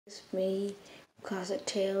It's me, Classic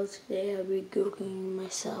Tales. Today I'll be googling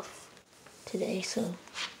myself today, so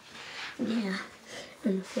yeah.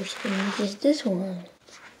 And the first thing is this one.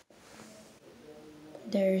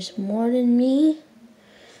 There's more than me,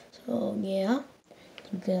 so yeah.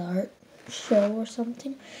 The art show or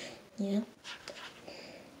something, yeah.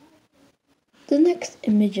 The next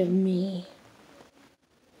image of me.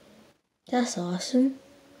 That's awesome.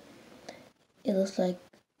 It looks like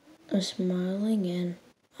I'm smiling and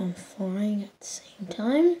I'm flying at the same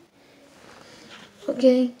time.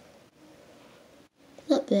 Okay.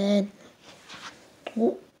 Not bad.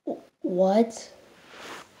 What?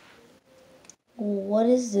 What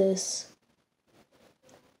is this?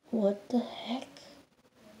 What the heck?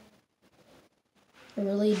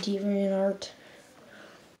 Really deviant art.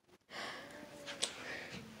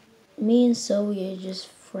 Me and Zoe are just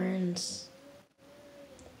friends.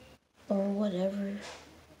 Or whatever.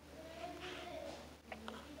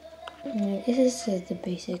 This is the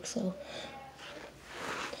basics, so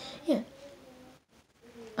yeah.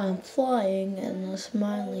 I'm flying and I'm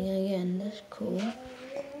smiling again. That's cool.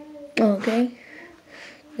 Okay.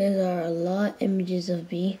 There are a lot of images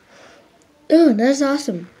of me. Oh, that's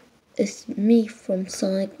awesome. It's me from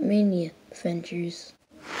Sonic Mania Adventures.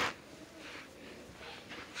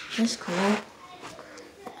 That's cool.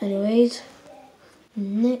 Anyways,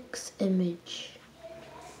 next image.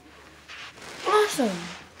 Awesome.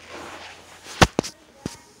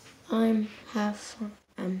 I'm half,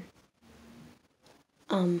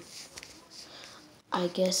 I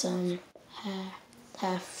guess I'm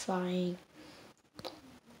half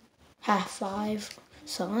five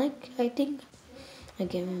Sonic, I think. I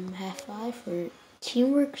give him half five for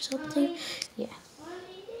teamwork or something. Yeah.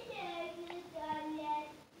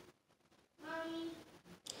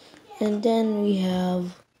 And then we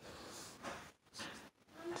have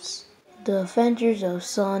the Adventures of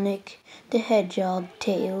Sonic the Hedgehog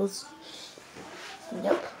Tails.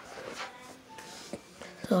 Yep.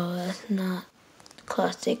 So that's not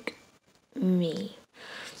classic me.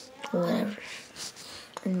 Whatever.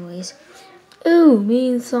 Anyways. Ooh,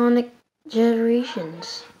 me and Sonic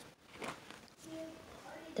Generations.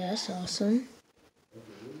 That's awesome.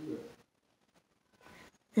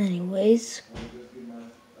 Anyways.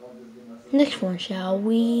 Next one, shall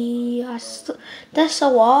we? That's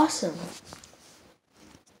so awesome.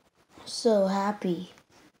 So happy.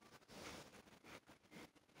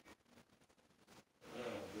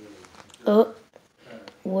 Oh,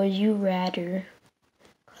 would you rather?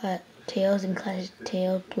 Tails and Classic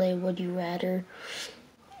Tails play Would You Rather.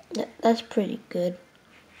 That's pretty good.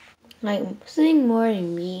 Like, seeing more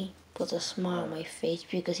than me puts a smile on my face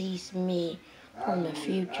because he's me from the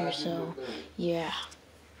future, so yeah.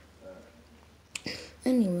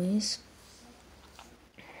 Anyways,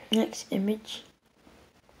 next image.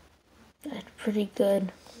 That's pretty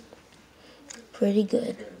good. Pretty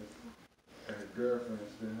good.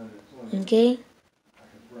 Okay.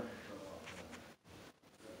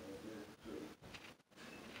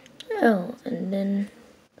 Oh, and then,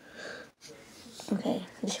 okay,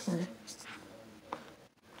 this one.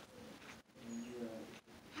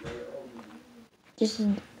 This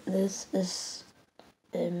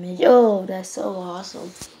image. Oh, that's so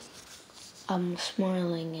awesome. I'm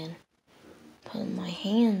smiling and putting my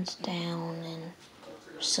hands down, and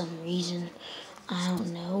for some reason, I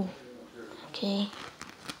don't know. Okay.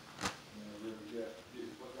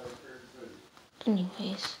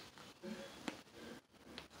 Anyways.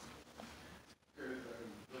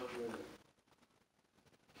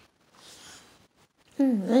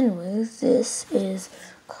 Anyways, this is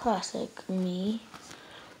classic me.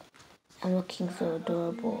 I'm looking so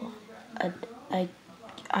adorable.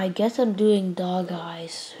 I guess I'm doing dog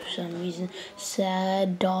eyes for some reason.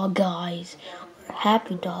 Sad dog eyes. Or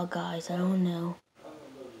happy dog eyes, I don't know.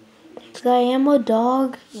 Because I am a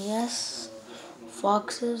dog, yes.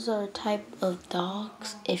 Foxes are a type of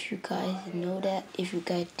dogs, if you guys know that. If you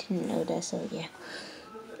guys didn't know that, so yeah.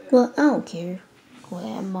 Well, I don't care. What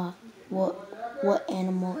am I? What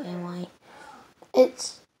animal am I?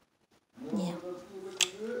 It's, yeah.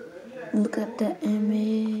 Look at the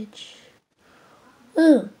image.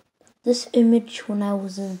 Oh, this image when I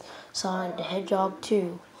was in Sonic the Hedgehog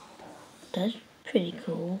 2. That's pretty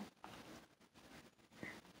cool.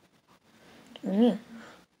 Yeah.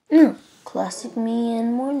 Classic me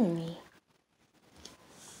and more than me.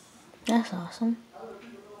 That's awesome.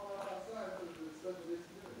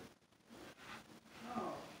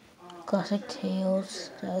 Classic Tails.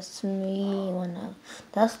 That's me when I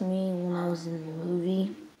was in the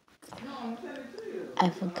movie. I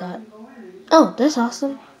forgot. Oh, that's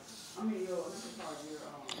awesome.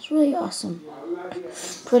 That's That's really awesome.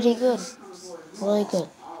 Pretty good. Really good.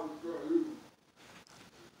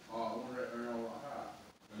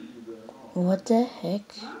 What the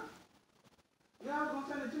heck?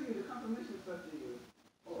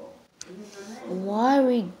 Why are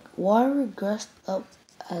we dressed up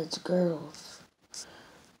as girls?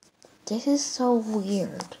 This is so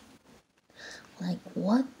weird. Like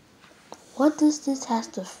what does this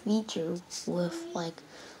have to feature with like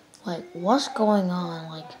what's going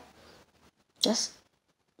on? Just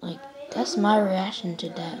like that's my reaction to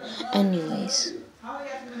that. Anyways.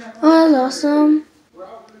 Oh, that's awesome.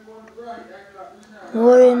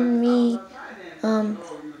 Wouldn't me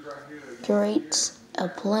creates a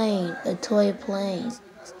plane, a toy plane.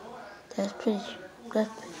 That's pretty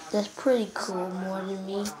that's pretty cool more than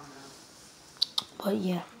me. But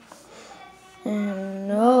yeah. And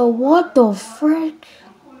no, what the frick?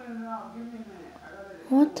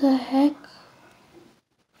 What the heck?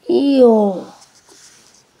 Ew.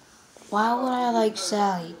 Why would I like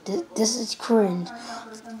Sally? This is cringe.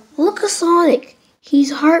 Look at Sonic.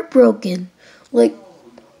 He's heartbroken. Like,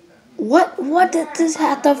 what did this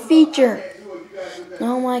have to feature?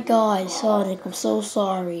 Oh my god, Sonic, I'm so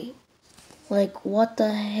sorry. Like, what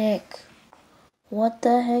the heck? What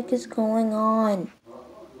the heck is going on?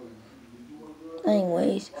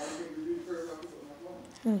 Anyways.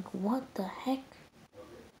 Like, what the heck?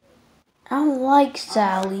 I don't like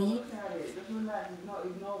Sally.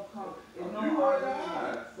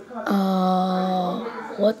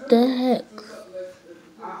 What the heck?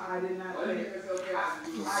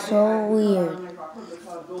 So weird.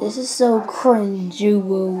 This is so cringe,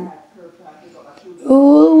 woo.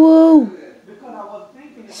 Woo.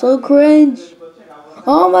 So cringe.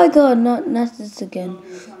 Oh my god, not this again.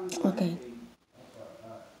 Okay.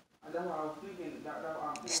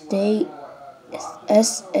 Stay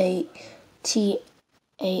SATAM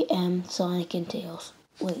Sonic and Tails.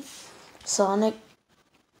 Wait. Sonic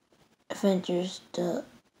Adventures the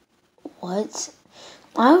what?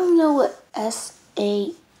 I don't know what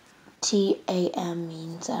SATAM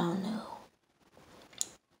means. I don't know.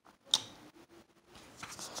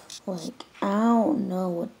 Like, I don't know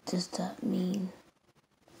what does that mean.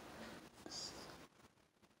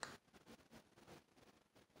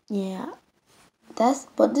 Yeah.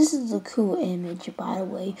 But this is a cool image, by the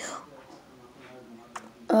way.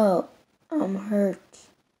 Oh, I'm hurt.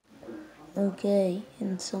 Okay,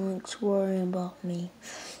 and someone's worrying about me.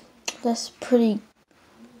 That's pretty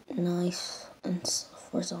nice and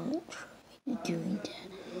for someone doing that.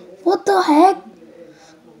 What the heck?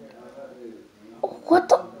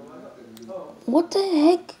 What the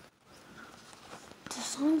heck? Did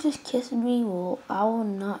someone just kiss me? Well, I will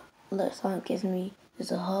not let someone kiss me.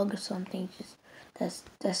 Just a hug or something.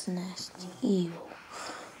 That's nasty. Ew.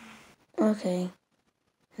 Okay.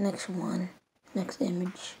 Next one. Next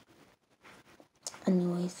image.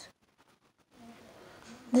 Anyways.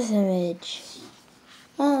 This image.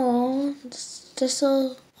 Oh, that's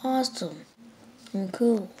so awesome and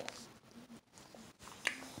cool.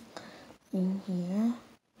 In here.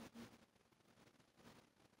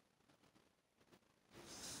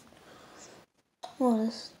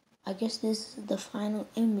 Well, I guess this is the final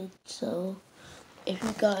image, so if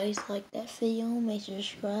you guys like that video, make sure to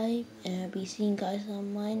subscribe, and I'll be seeing you guys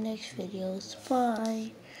on my next videos.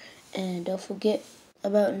 Bye! And don't forget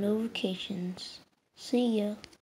about notifications. See ya!